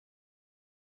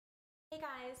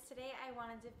guys, today I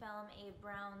wanted to film a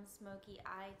brown smoky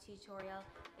eye tutorial.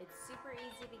 It's super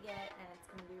easy to get and it's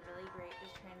going to be really great to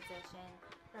transition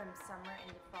from summer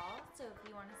into fall. So if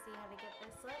you want to see how to get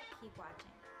this look, keep watching.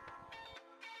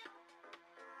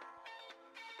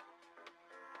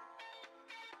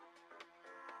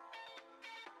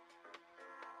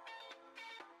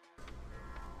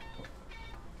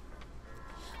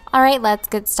 Alright, let's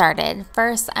get started.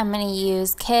 First, I'm going to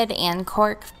use Kid and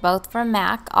Cork, both from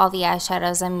MAC. All the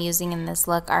eyeshadows I'm using in this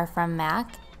look are from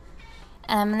MAC.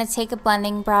 And I'm going to take a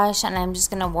blending brush and I'm just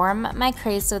going to warm up my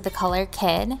crease with the color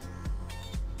Kid.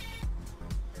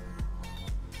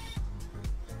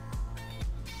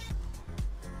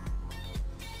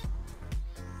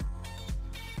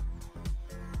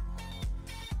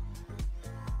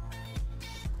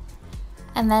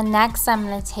 And then next I'm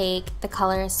going to take the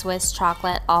color Swiss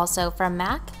Chocolate, also from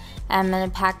MAC, and I'm going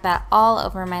to pack that all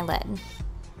over my lid.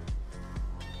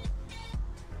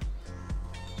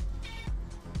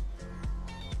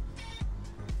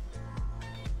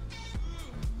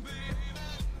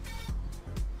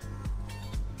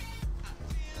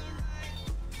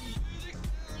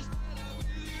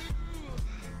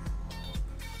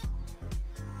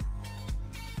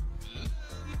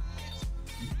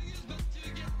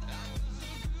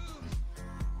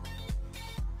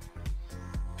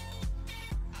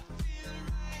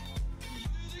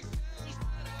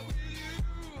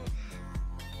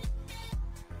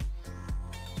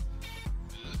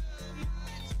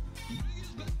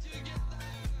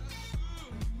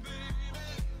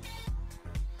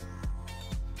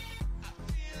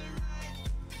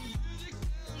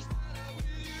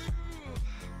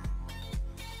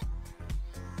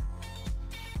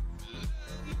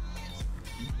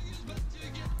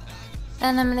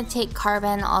 Then I'm going to take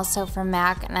Carbon, also from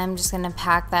MAC, and I'm just going to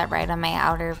pack that right on my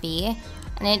outer V.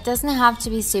 And it doesn't have to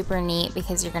be super neat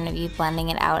because you're going to be blending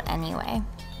it out anyway.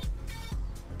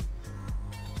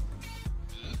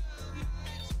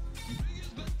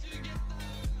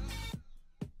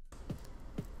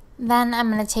 Then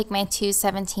I'm going to take my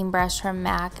 217 brush from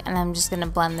MAC and I'm just going to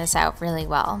blend this out really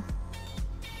well.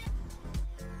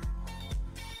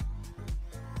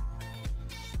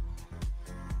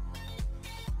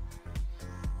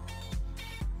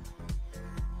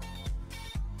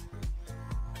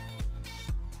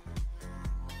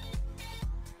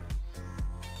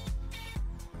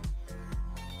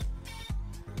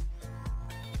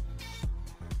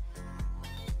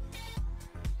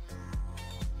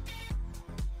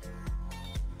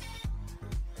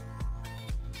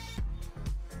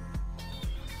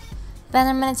 Then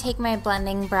I'm going to take my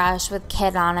blending brush with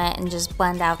Kid on it and just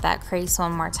blend out that crease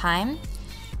one more time.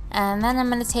 And then I'm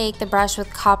going to take the brush with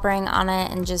Coppering on it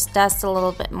and just dust a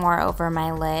little bit more over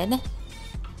my lid.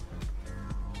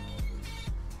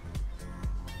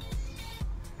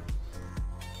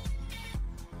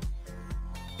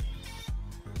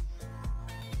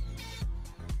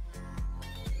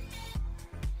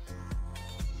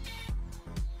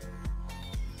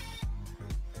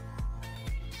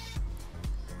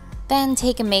 Then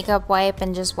take a makeup wipe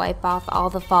and just wipe off all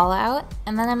the fallout.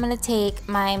 And then I'm going to take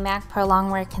my MAC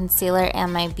Prolongwear concealer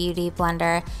and my beauty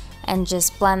blender and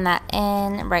just blend that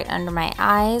in right under my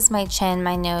eyes, my chin,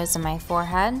 my nose, and my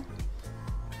forehead.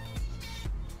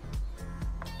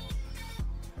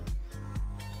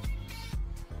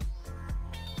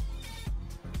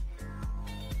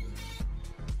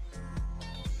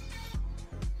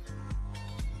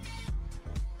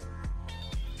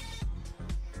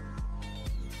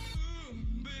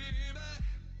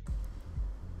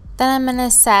 Then I'm going to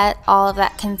set all of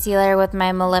that concealer with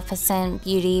my Maleficent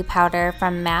Beauty Powder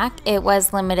from MAC. It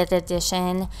was limited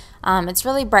edition. It's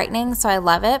really brightening, so I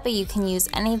love it, but you can use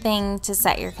anything to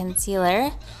set your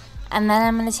concealer. And then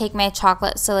I'm going to take my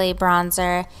Chocolate Soleil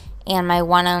Bronzer and my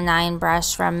 109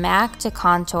 brush from MAC to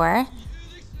contour.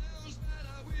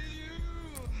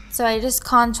 So I just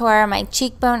contour my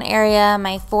cheekbone area,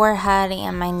 my forehead,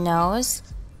 and my nose.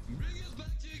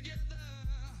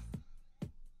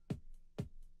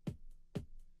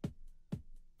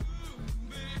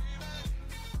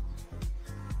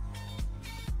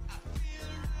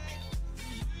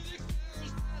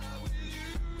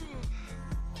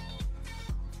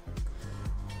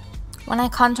 When I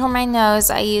contour my nose,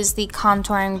 I use the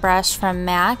contouring brush from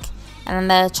MAC and then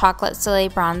the Chocolate Soleil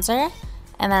Bronzer.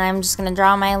 And then I'm just going to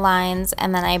draw my lines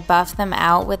and then I buff them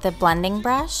out with a blending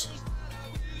brush.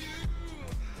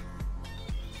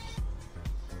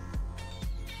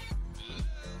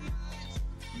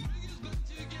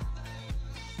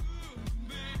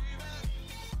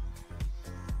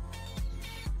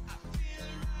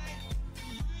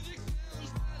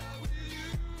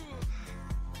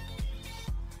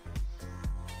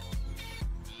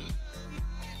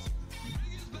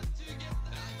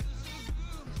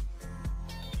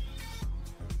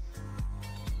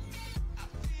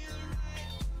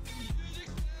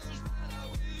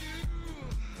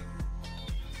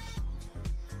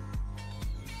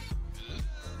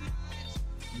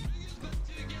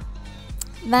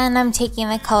 Then I'm taking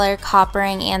the color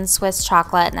Coppering and Swiss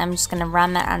Chocolate, and I'm just going to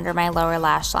run that under my lower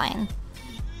lash line.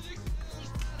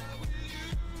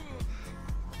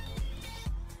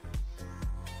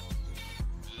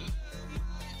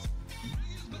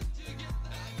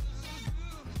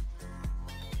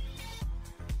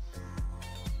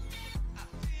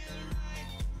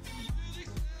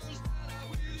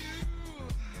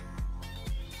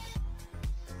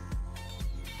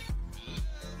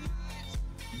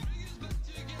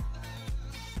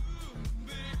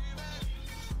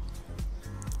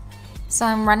 So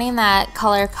I'm running that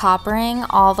color Coppering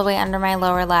all the way under my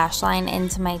lower lash line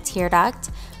into my tear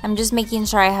duct. I'm just making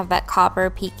sure I have that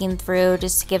copper peeking through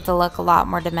just to give the look a lot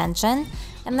more dimension.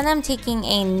 And then I'm taking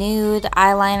a nude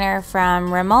eyeliner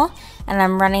from Rimmel and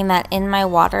I'm running that in my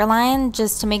waterline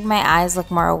just to make my eyes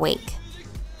look more awake.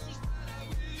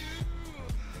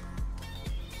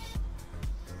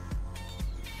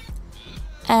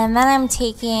 And then I'm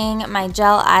taking my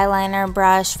gel eyeliner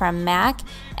brush from MAC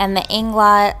and the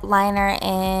Inglot liner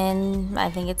in,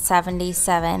 I think it's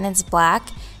 77, it's black.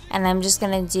 And I'm just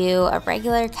going to do a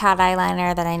regular cat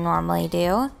eyeliner that I normally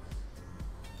do.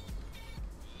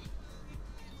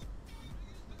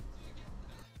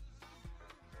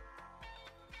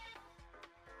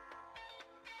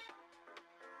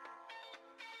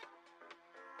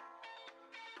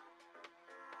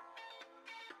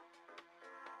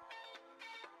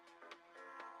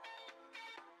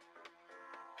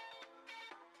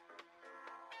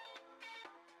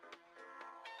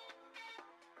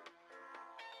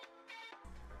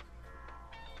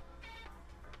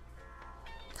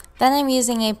 Then I'm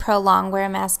using a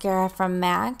Prolongwear mascara from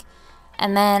MAC.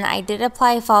 And then I did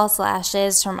apply false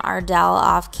lashes from Ardell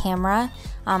off camera.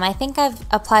 I think I've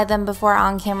applied them before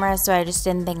on camera, so I just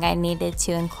didn't think I needed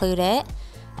to include it.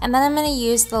 And then I'm going to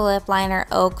use the lip liner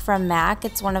Oak from MAC.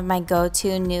 It's one of my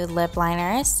go-to nude lip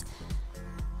liners.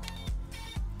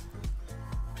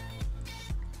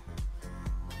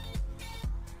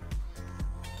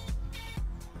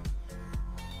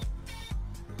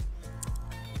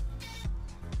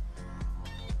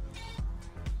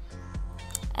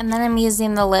 And then I'm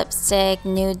using the lipstick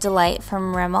Nude Delight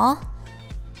from Rimmel.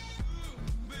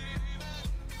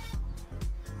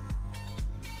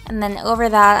 And then over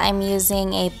that I'm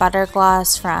using a butter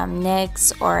gloss from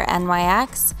NYX or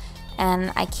NYX.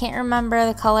 And I can't remember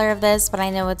the color of this, but I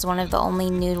know it's one of the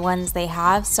only nude ones they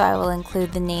have, so I will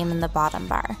include the name in the bottom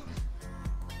bar.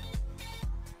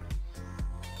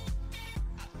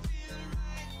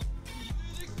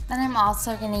 Then I'm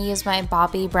also going to use my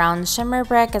Bobbi Brown Shimmer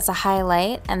Brick as a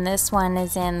highlight, and this one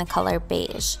is in the color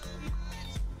Beige.